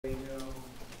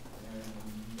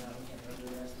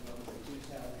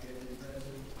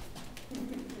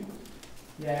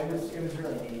Yeah, it was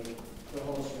really neat. The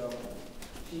whole show.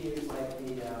 She used like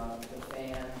the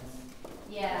fans.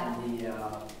 Yeah. And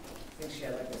I think she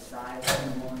had like the side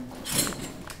one.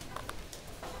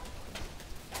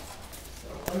 So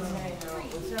let's hang out.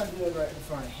 Let's not do it right in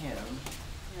front of him.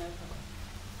 Yeah.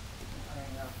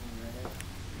 Hang out for a minute.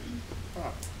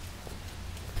 Huh.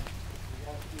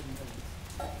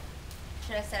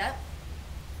 Should I set up?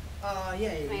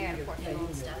 Yeah, I gotta pour some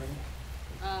old stuff.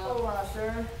 Hola,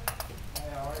 sir. Hey,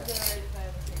 how are you? Is it already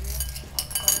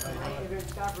 5 If it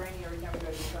stopped raining every time we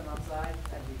go to come outside,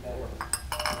 that'd be better.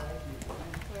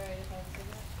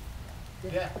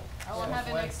 Yeah. I won't have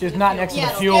it next to Just the not fuel. next to Yeah,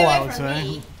 the stay fuel, away I would from say.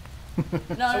 me.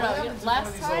 No. Last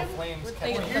Last time, time, flames with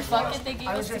catch the on bucket they gave I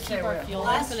was us to just keep saying, our wait, fuel in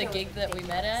last for the show gig was that we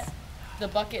met at, the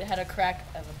bucket had a crack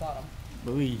at the bottom.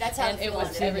 Ooh. That's how And the it fuel was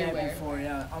is. Seen that everywhere. before,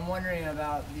 yeah. I'm wondering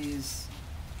about these.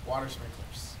 water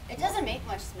sprinklers. It doesn't make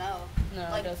much smoke. No,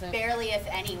 like it doesn't. barely, if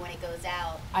any, when it goes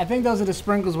out. I think those are the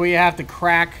sprinkles where you have to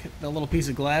crack the little piece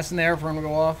of glass in there for them to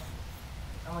go off.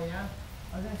 Oh yeah.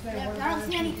 I was gonna say, Yeah, what I about don't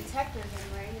see if any we- detectors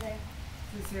anywhere either.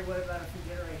 Let's say, what about if we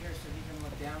get it right here so he can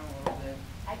look down a little bit?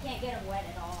 I can't get them wet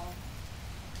at all.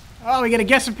 Oh, we get a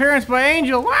guest appearance by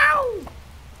Angel. Wow!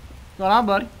 What's going on,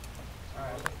 buddy? All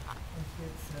right. Let's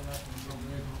get set up and go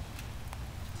good.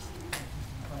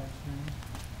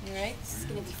 You right? This is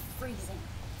gonna be freezing.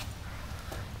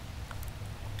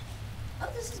 Oh,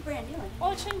 this is brand new.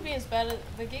 Well, it shouldn't be as bad as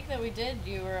the gig that we did.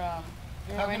 You were How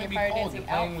wearing can it your be fire cold? dancing You're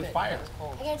playing outfit. with fire. It was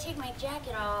cold. I gotta take my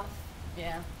jacket off,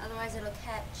 Yeah. otherwise it'll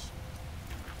catch.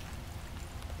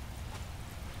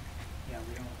 Yeah,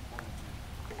 we don't want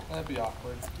to. That'd be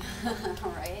awkward.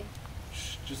 All right.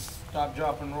 Just stop,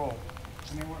 drop, and roll.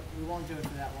 I mean, we won't do it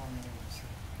for that long anyway. So.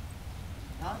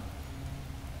 Huh?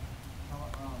 I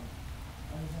was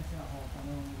gonna say, hold on,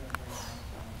 when we go break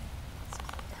down. It's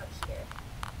cold out here.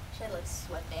 Should I like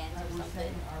sweatbands or We're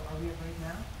something? saying, are we at break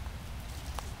now?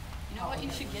 You know what you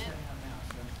should get Setting up now,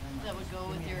 so never mind. that would go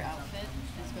with your outfit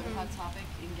is go to Hot Topic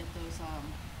and get those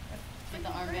get the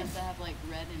armbands that have like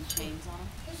red and chains on them,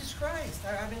 Jesus Christ!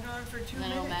 I've been on for 2 and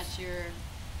then it'll minutes.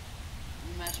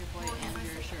 match your point and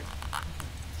your shirt.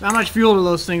 How much fuel do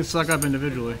those things suck up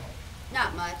individually?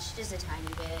 Not much, just a tiny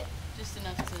bit. Just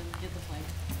enough to get the flame.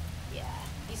 Yeah.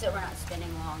 You said we're not spinning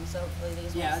long, so hopefully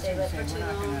these Yeah, won't I stay was lit gonna for say, too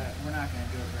long. we're not gonna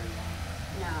do it very long.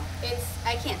 No,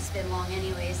 I can't spin long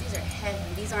anyways. These are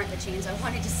heavy. These aren't the chains I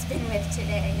wanted to spin with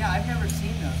today. Yeah, I've never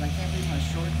seen those. I can't believe my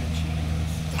short could chain those.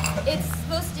 It's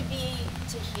supposed to be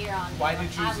to here on Why me.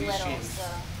 did you I'm use these little, chains? so.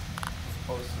 As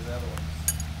opposed to the other ones.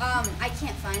 I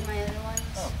can't find my other ones.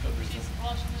 Oh, good reason. She's in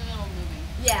the middle of moving.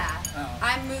 Yeah. Oh.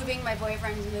 I'm moving, my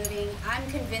boyfriend's moving. I'm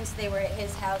convinced they were at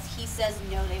his house. He says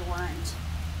no, they weren't.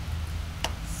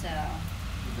 So.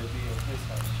 Would they be at his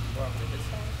house? You brought them to his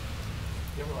house?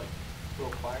 You ever like throw a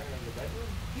fire in the bedroom?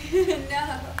 No.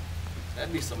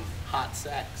 That'd be some hot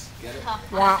sex. Get it? Wah,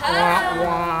 wah,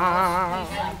 wah.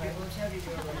 Let's have you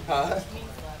do it right Huh?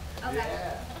 Okay.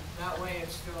 Yeah. That way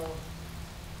it's still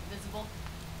Visible.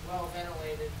 well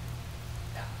ventilated.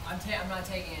 Yeah, I'm not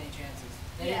taking any chances.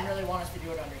 They Yeah. didn't really want us to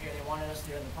do it under here. They wanted us to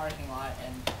do it in the parking lot,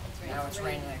 and now it's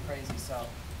raining like crazy. So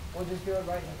we'll just do it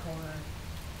right in the corner.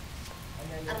 And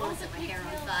then I don't want to set my hair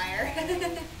on fire.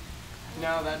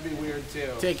 No, that'd be weird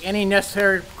too. Take any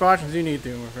necessary precautions you need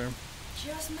to, my friend.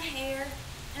 Just my hair.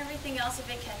 Everything else, if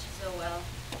it catches, oh well.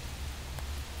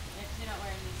 You're not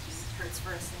wearing these shoes. Just hurts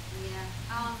for a second, yeah.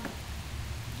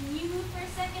 Can you move for a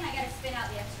second? I gotta spin out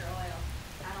the extra oil.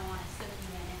 I don't want to sit in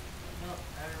a minute. no, I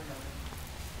don't remember.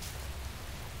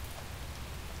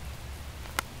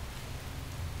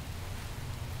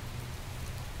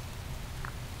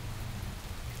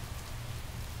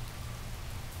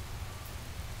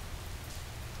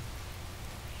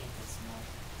 I hate the smell. A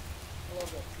little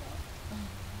bit small.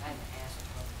 I'm an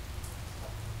asshole.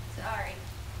 Sorry.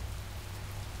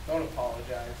 Don't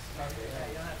apologize. Yeah,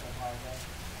 you don't have to apologize.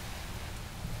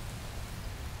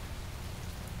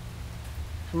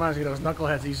 Reminds me of those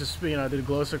knuckleheads that used to spin, do the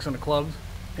glow sticks on the clubs.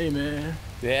 Hey, man.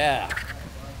 Yeah.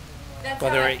 That's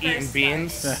Whether how we're I eating first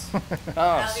beans. started. Oh,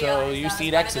 I'll be so honest, you I was used to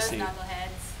eat one of ecstasy. those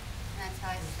knuckleheads. And that's how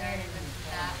I started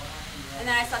with that. And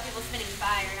then I saw people spinning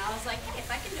fire, and I was like, hey,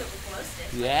 if I can do it with glow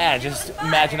sticks, Yeah, I can do it just with fire.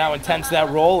 imagine how intense that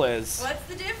roll is. What's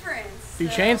the difference? Do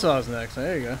chainsaws next.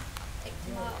 There you go. Pick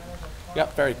them up.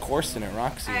 Yep, very coarse in it,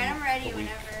 Roxy. All right, I'm ready But we-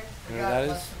 whenever. You know what that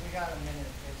is? We got a minute.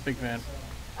 Big fan.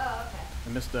 Oh, okay. I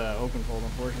missed the open fold,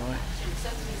 unfortunately. Should've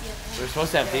soaked these yet. We were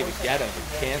supposed to have David Guetta,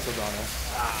 but canceled on us.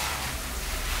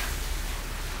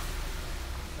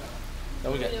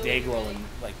 Then we got Dayglow in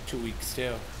like 2 weeks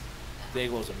too.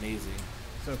 Dayglow's amazing.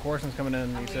 So Corson's coming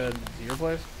in, you said, to your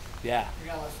place? Yeah, We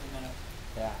got less than a minute.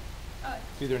 yeah. Oh,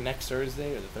 It's either next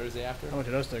Thursday or the Thursday after. How much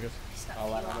are those tickets? just got I'll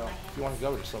a let few me on know. my If you want to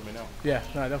go, just let me know. Yeah,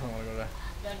 no, I definitely want to go there.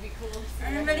 That'd be cool.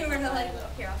 I'm ready to like,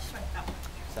 here, I'll just write that one.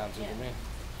 Sounds good to me.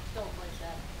 Don't like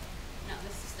that. No,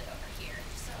 this is the over here,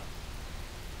 so.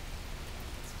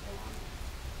 It's full on.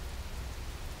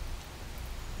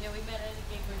 Yeah, we met at a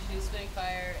gig where she was spitting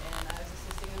fire and I was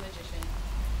assisting the magician.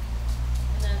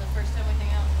 And then the first time we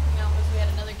hung out was we had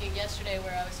another gig yesterday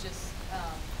where I was just,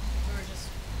 we were just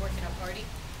working a party.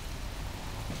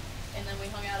 And then we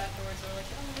hung out afterwards and we're like,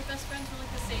 oh, we're best friends, we're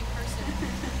like the same person.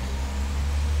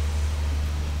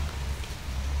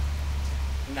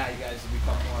 Now you guys have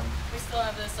become one. We still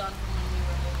have this on from when we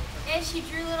were little. And she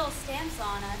drew little stamps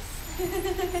on us.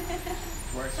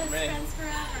 Works for Best me. friends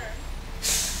forever.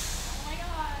 Oh my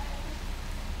god.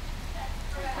 That's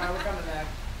Alright, we're coming back.